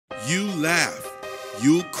You laugh.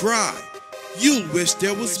 You'll cry. You'll wish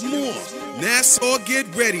there was more. Nassau,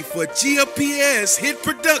 get ready for GPS hit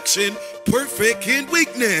production, Perfect in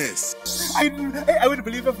Weakness. I wouldn't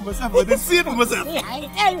believe it for myself. I didn't see it for myself.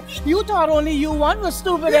 You thought only you one was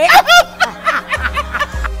stupid, eh?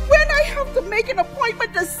 When I have to make an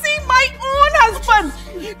appointment to see my own husband,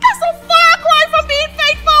 that's a far cry from being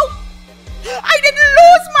faithful. I didn't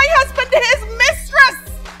lose my husband to his mistress.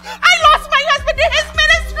 I lost my husband to his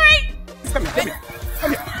ministry.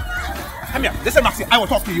 Come here. Listen, Maxine, I will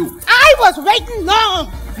talk to you. I was waiting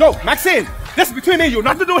long. No, Maxine, this is between me and you,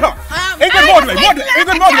 nothing to do with her. Even more than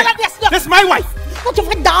this is my wife. Put your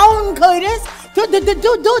foot down, Curtis. Do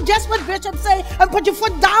just what Bishop say and put your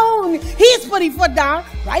foot down. He's putting foot down.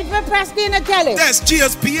 Right where Preston and tell him. That's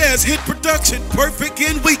GPS hit production, Perfect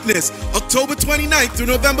in Weakness, October 29th through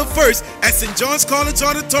November 1st at St. John's College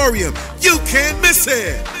Auditorium. You can't miss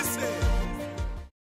it.